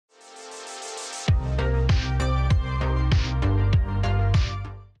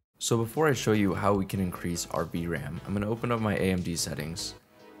So before I show you how we can increase our VRAM, I'm going to open up my AMD settings,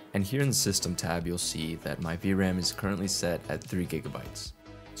 and here in the System tab you'll see that my VRAM is currently set at 3 GB.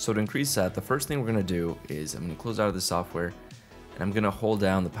 So to increase that, the first thing we're going to do is I'm going to close out of the software, and I'm going to hold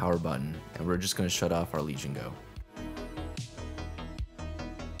down the power button, and we're just going to shut off our Legion Go.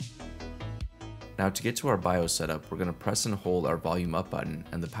 Now to get to our BIOS setup, we're going to press and hold our volume up button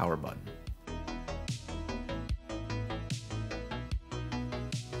and the power button.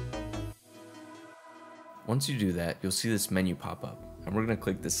 Once you do that, you'll see this menu pop up, and we're going to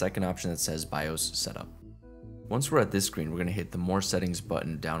click the second option that says BIOS Setup. Once we're at this screen, we're going to hit the More Settings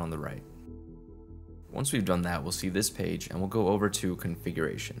button down on the right. Once we've done that, we'll see this page, and we'll go over to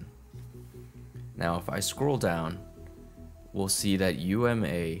Configuration. Now if I scroll down, we'll see that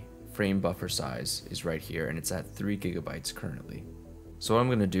UMA frame buffer size is right here, and it's at 3 GB currently. So what I'm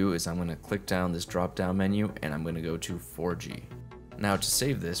going to do is I'm going to click down this drop down menu, and I'm going to go to 4G. Now to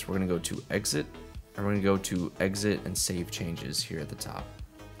save this, we're going to go to Exit, and we're going to go to Exit and Save Changes here at the top.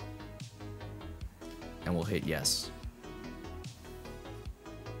 And we'll hit Yes.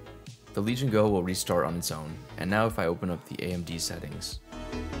 The Legion Go will restart on its own, and now if I open up the AMD settings,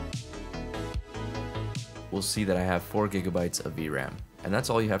 we'll see that I have 4 GB of VRAM, and that's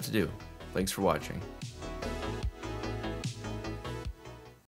all you have to do. Thanks for watching.